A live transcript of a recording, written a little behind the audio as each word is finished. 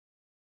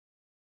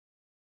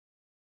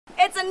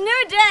It's a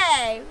new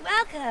day!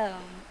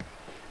 Welcome!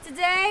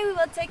 Today we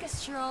will take a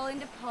stroll in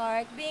the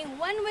park, being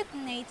one with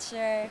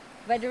nature,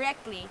 but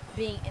directly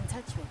being in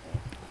touch with it.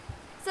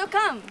 So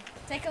come,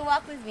 take a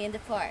walk with me in the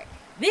park.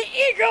 The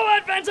Eco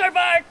Adventure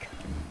Park!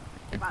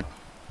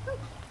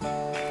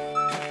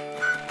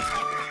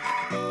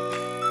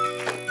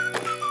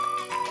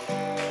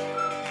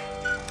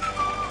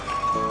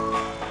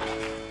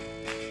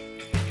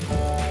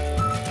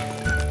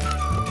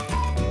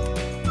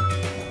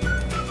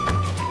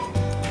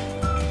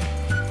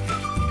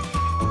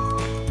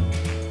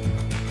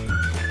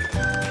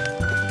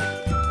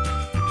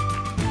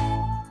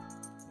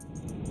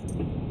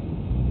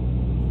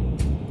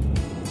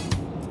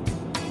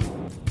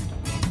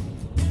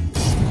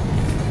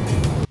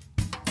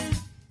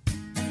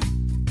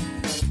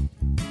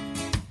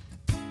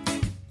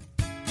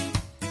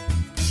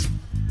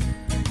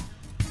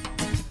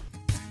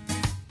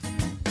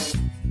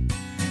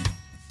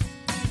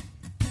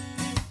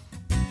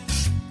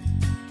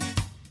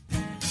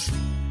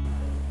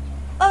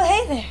 Oh,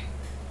 hey there!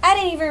 I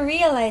didn't even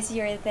realize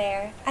you were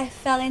there. I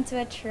fell into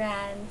a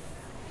trance.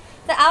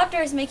 The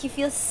outdoors make you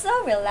feel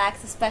so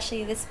relaxed,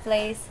 especially this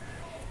place.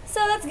 So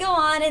let's go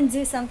on and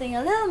do something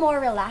a little more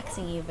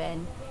relaxing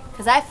even.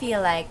 Because I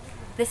feel like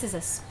this is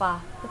a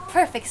spa. The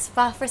perfect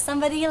spa for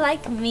somebody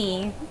like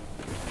me.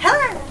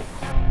 Hello!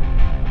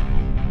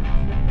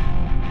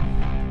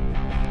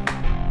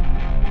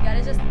 You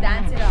gotta just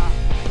dance it off.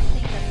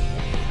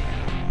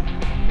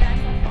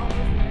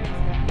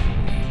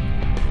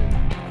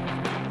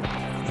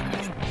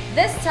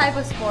 This type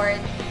of sport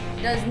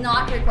does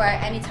not require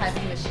any type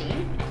of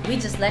machine. We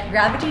just let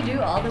gravity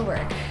do all the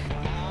work.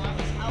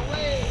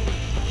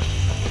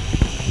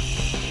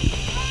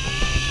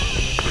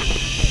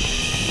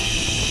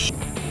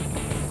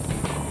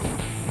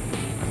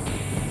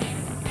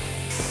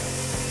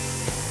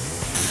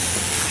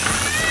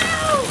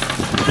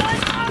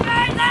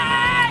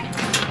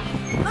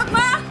 Look,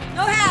 Ma!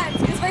 No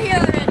hands, because we're here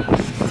already.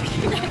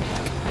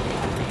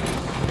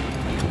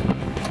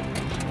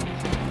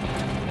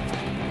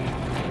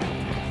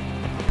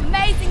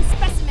 Amazing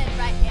specimen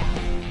right here.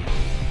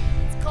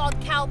 It's called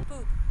cow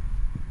poop.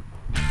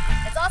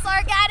 It's also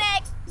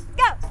organic.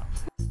 Go!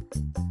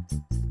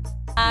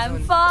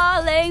 I'm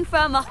falling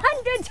from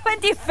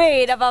 120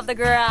 feet above the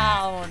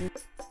ground.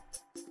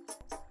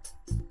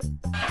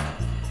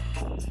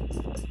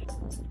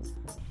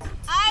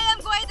 I am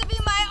going to be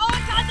my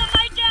own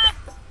consummate chef.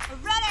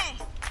 Ready?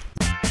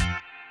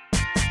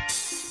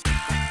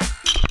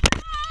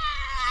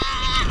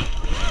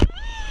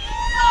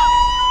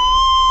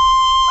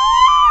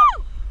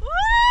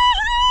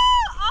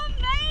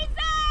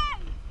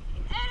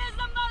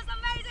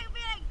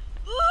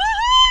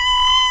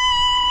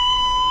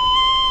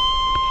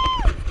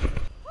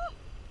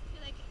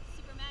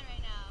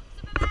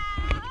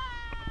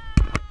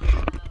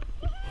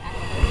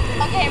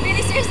 Okay,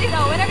 really seriously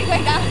though, when are we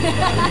going down?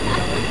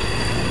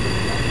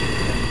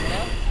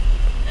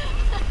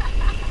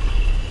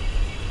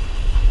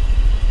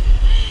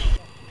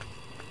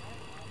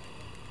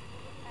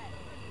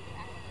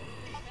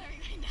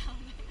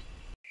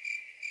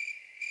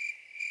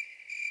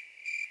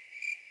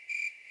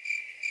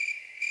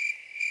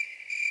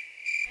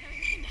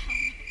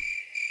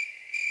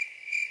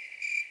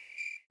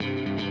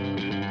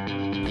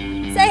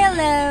 Say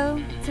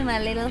hello to my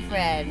little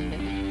friend.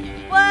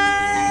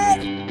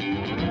 What?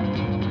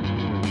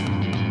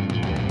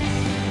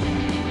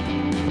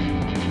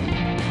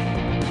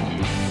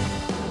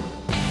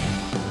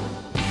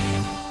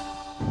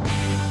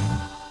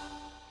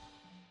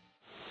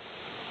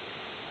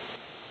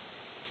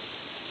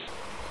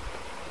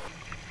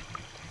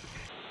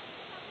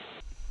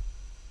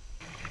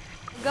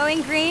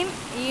 Going green,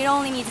 you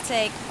only need to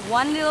take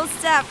one little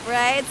step,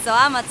 right? So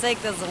I'm gonna take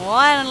this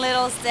one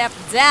little step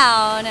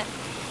down.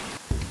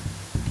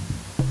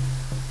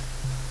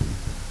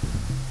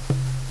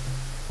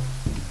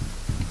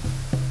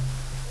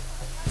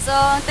 So,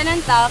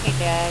 tanang tao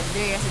kaya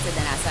diri sa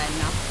Danasan,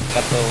 no?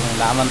 Katong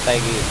laman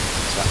tayo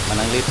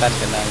mananglitan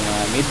ka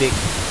ng midik.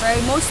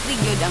 Pero mostly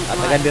good ang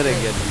taga dire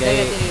gyud.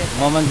 Kay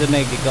mo man jud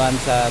nay gikuan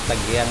sa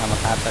tagiyang nga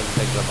makatag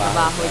sa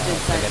trabaho sa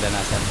taga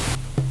Danasan.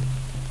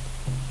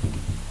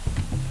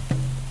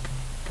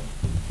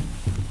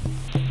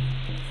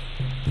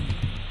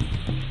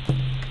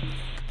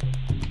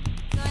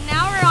 So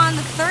now we're on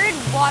the third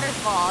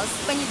waterfalls.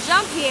 When you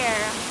jump here,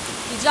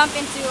 you jump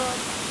into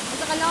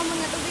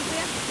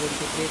 20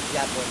 feet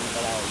yapon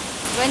kalaw.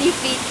 20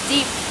 feet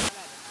deep.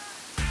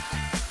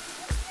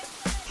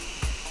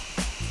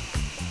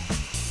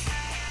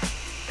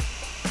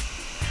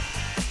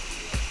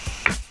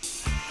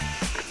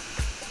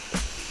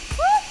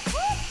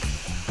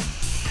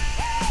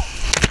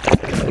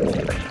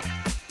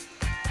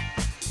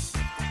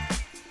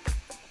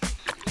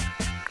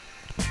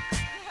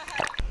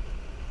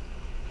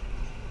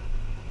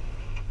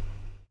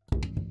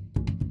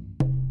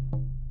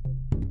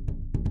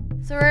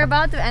 So we're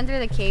about to enter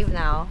the cave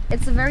now.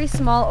 It's a very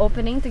small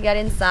opening to get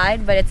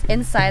inside, but it's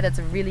inside that's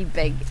really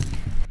big.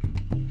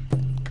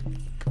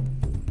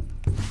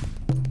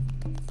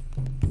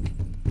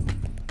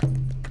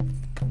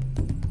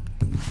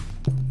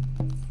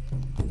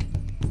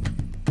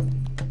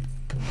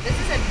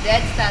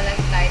 dead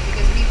stalactite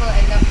because people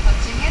end up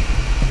touching it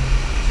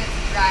because it's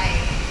dry.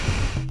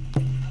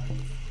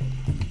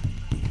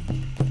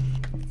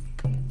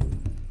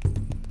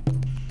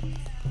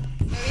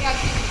 So we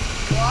have to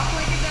walk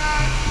like a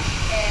duck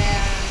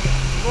and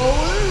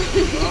roll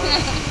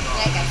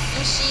like a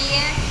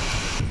sushi.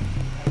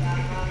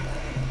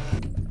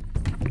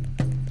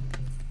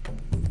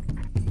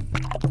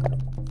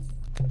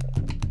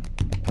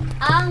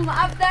 Ang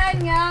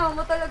maabdan nga,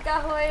 mamutulog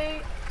kahoy,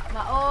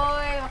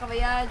 maoy,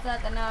 makabayad sa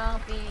tanang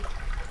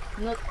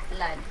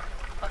pinutlan.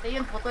 Pati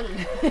yun putol.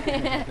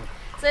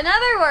 So in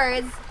other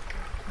words,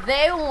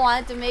 they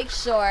want to make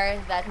sure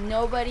that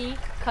nobody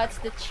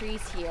cuts the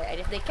trees here. And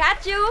if they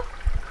catch you,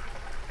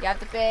 you have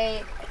to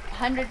pay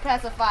 100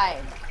 peso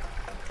fine.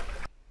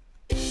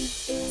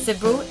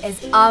 Cebu is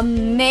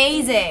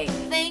amazing!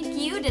 Thank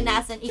you,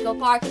 Danasan Eco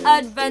Park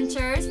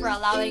Adventures, for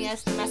allowing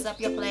us to mess up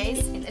your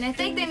place. And I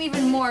thank them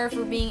even more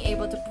for being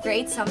able to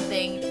create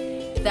something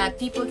that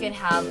people can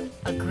have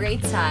a great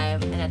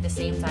time and at the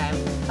same time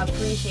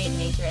appreciate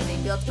nature, and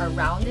they built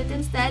around it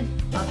instead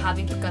of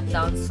having to cut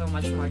down so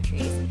much more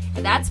trees.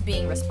 And that's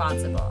being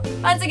responsible.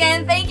 Once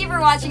again, thank you for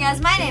watching us.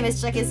 My name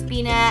is Chuck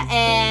Espina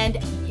and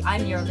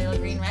I'm your little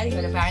green riding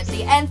hood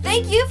apparently. And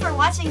thank you for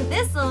watching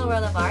this little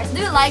world of ours.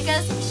 Do like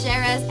us,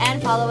 share us,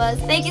 and follow us.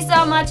 Thank you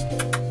so much.